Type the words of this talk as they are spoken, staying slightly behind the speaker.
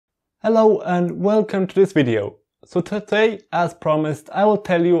Hello and welcome to this video. So today, as promised, I will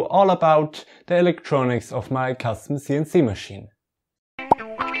tell you all about the electronics of my custom CNC machine.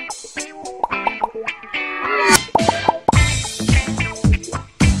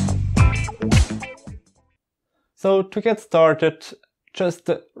 So to get started, just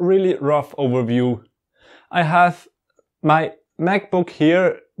a really rough overview. I have my MacBook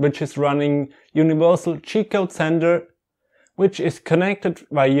here, which is running Universal G-code sender, which is connected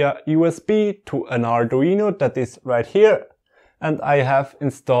via USB to an Arduino that is right here, and I have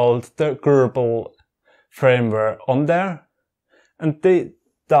installed the Gerbil firmware on there, and the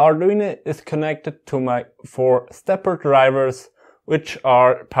Arduino is connected to my 4 stepper drivers, which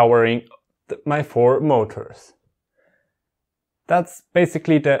are powering my 4 motors. That's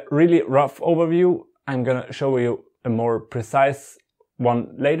basically the really rough overview. I'm gonna show you a more precise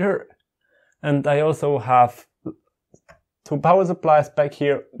one later, and I also have 2 power supplies back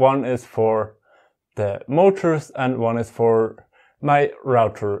here. One is for the motors and one is for my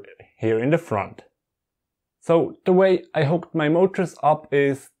router here in the front. So the way I hooked my motors up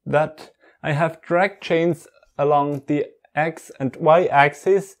is that I have drag chains along the X and Y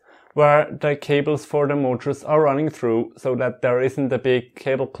axis where the cables for the motors are running through, so that there isn't a big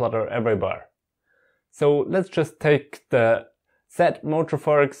cable clutter everywhere. So let's just take the Z motor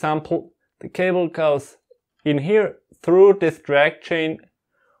for example. The cable goes in here, through this drag chain,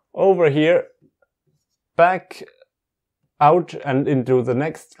 over here, back out and into the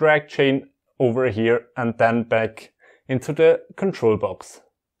next drag chain over here, and then back into the control box.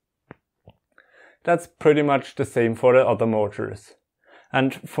 That's pretty much the same for the other motors.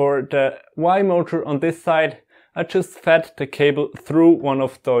 And for the Y motor on this side, I just fed the cable through one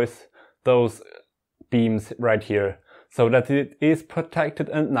of those beams right here, so that it is protected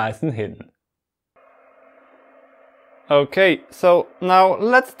and nice and hidden. Okay, so now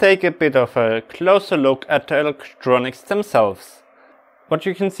let's take a bit of a closer look at the electronics themselves. What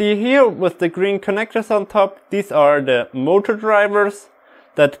you can see here with the green connectors on top, these are the motor drivers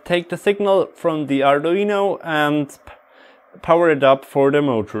that take the signal from the Arduino and power it up for the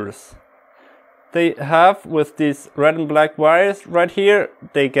motors. They have, with these red and black wires right here,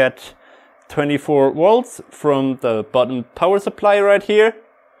 they get 24 volts from the bottom power supply right here.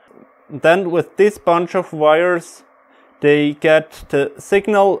 Then with this bunch of wires, they get the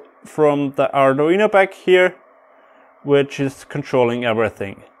signal from the Arduino back here, which is controlling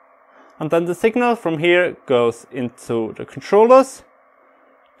everything. And then the signal from here goes into the controllers.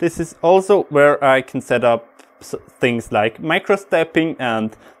 This is also where I can set up things like micro-stepping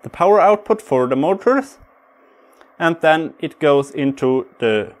and the power output for the motors. And then it goes into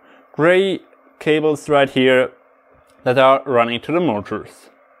the gray cables right here that are running to the motors.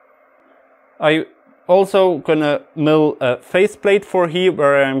 I also gonna mill a faceplate for here,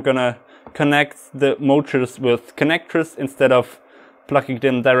 where I'm gonna connect the motors with connectors instead of plugging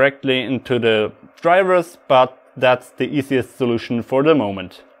them directly into the drivers, but that's the easiest solution for the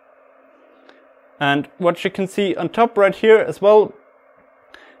moment. And what you can see on top right here as well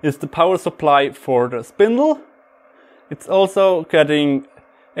is the power supply for the spindle. It's also getting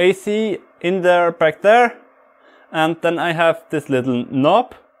AC in there, back there. And then I have this little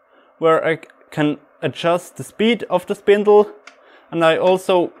knob where I can adjust the speed of the spindle, and I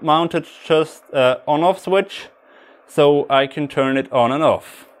also mounted just an on-off switch so I can turn it on and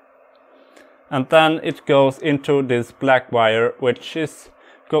off. And then it goes into this black wire, which is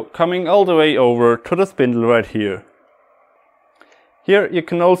coming all the way over to the spindle right here. Here you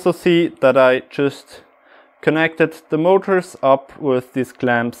can also see that I just connected the motors up with these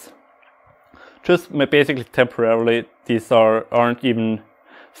clamps, just basically temporarily. These aren't even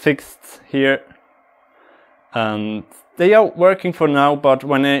fixed here, and they are working for now, but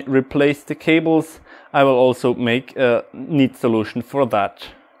when I replace the cables I will also make a neat solution for that.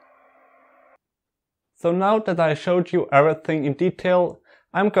 So now that I showed you everything in detail,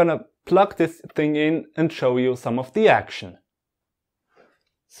 I'm gonna plug this thing in and show you some of the action.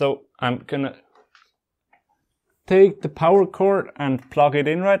 So I'm gonna take the power cord and plug it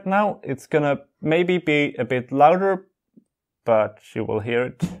in right now. It's gonna maybe be a bit louder, but you will hear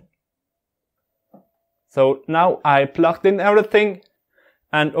it. So now I plugged in everything,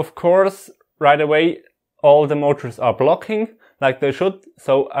 and of course right away all the motors are blocking like they should,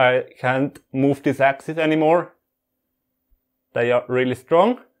 so I can't move this axis anymore. They are really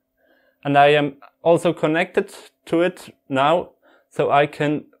strong, and I am also connected to it now, so I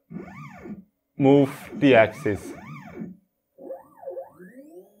can move the axis.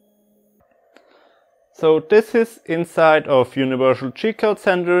 So this is inside of Universal G-code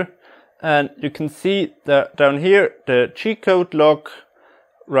sender, and you can see that down here the G-code log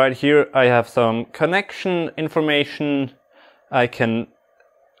right here I have some connection information. I can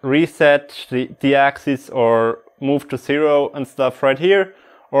reset the axis or move to 0 and stuff right here,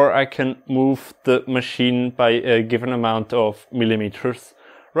 or I can move the machine by a given amount of millimeters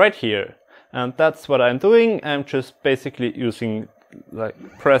right here. And that's what I'm doing. I'm just basically using, like,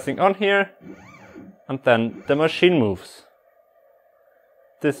 pressing on here, and then the machine moves.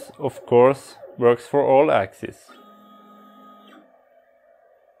 This, of course, works for all axes.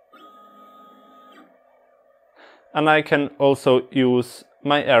 And I can also use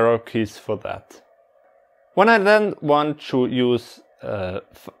my arrow keys for that. When I then want to use a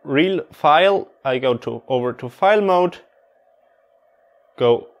real file, I go over to File mode,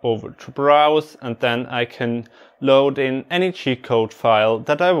 go over to Browse, and then I can load in any G-code file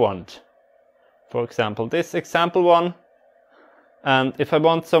that I want. For example, this example one. And if I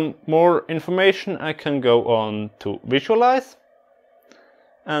want some more information, I can go on to Visualize.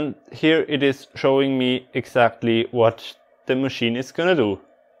 And here it is showing me exactly what the machine is gonna do.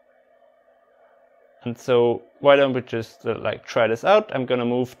 And so why don't we just like try this out? I'm gonna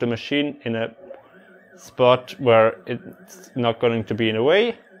move the machine in a spot where it's not going to be in the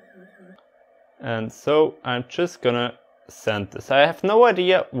way. And so I'm just gonna send this. I have no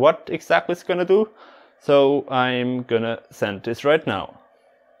idea what exactly it's gonna do, so I'm gonna send this right now.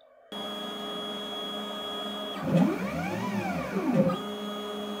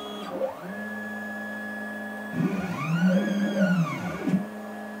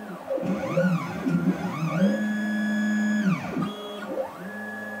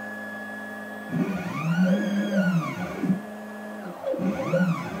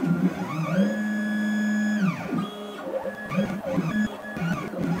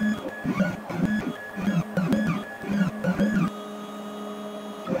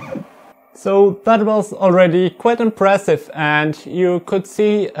 So that was already quite impressive, and you could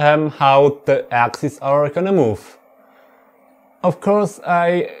see how the axes are gonna move. Of course,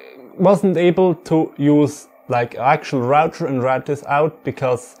 I wasn't able to use like actual router and route this out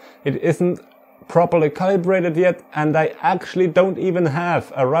because it isn't properly calibrated yet, and I actually don't even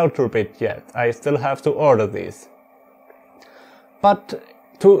have a router bit yet. I still have to order these. But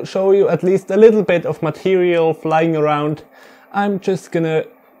to show you at least a little bit of material flying around, I'm just gonna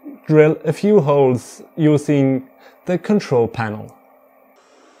drill a few holes using the control panel.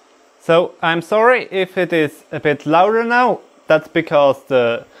 So I'm sorry if it is a bit louder now. That's because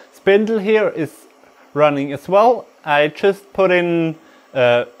the spindle here is running as well. I just put in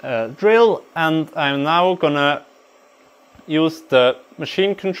a drill, and I'm now gonna use the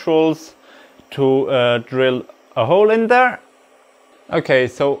machine controls to drill a hole in there. Okay,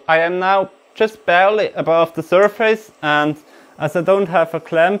 so I am now just barely above the surface, and as I don't have a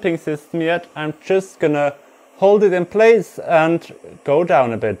clamping system yet, I'm just gonna hold it in place and go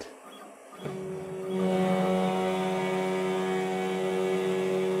down a bit.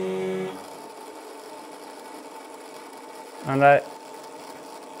 And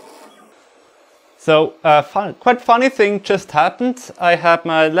So a quite funny thing just happened. I had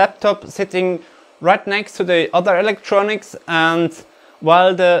my laptop sitting right next to the other electronics, and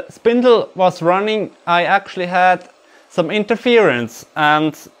while the spindle was running, I actually had some interference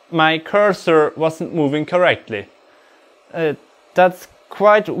and my cursor wasn't moving correctly. That's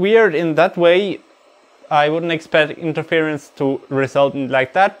quite weird in that way. I wouldn't expect interference to result in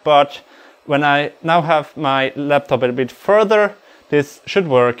like that, but when I now have my laptop a bit further, this should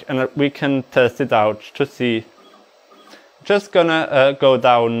work and we can test it out to see. Just gonna go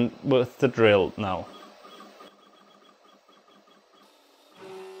down with the drill now.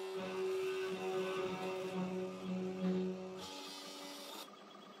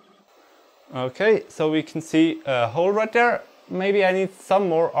 Okay, so we can see a hole right there. Maybe I need some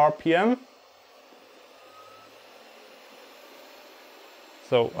more RPM.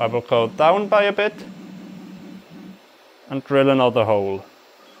 So I will go down by a bit and drill another hole.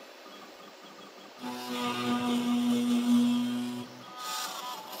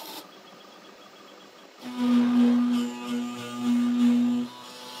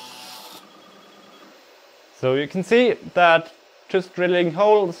 So you can see that just drilling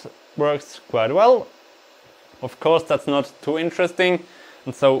holes works quite well. Of course, that's not too interesting,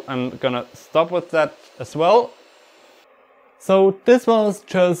 and so I'm gonna stop with that as well. So this was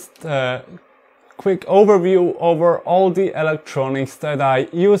just a quick overview over all the electronics that I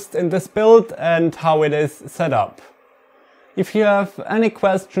used in this build and how it is set up. If you have any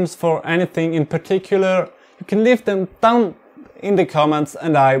questions for anything in particular, you can leave them down in the comments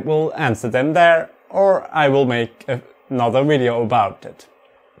and I will answer them there, or I will make another video about it.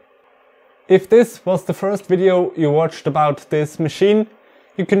 If this was the first video you watched about this machine,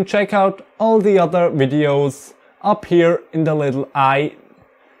 you can check out all the other videos up here in the little eye,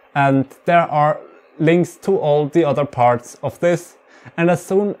 and there are links to all the other parts of this, and as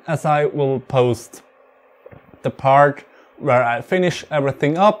soon as I will post the part where I finish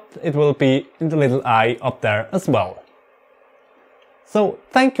everything up, it will be in the little eye up there as well. So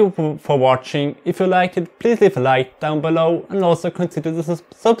thank you for watching. If you liked it, please leave a like down below and also consider to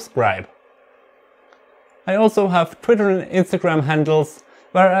subscribe. I also have Twitter and Instagram handles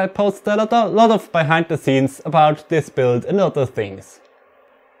where I post a lot of behind the scenes about this build and other things.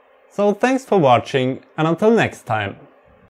 So thanks for watching, and until next time.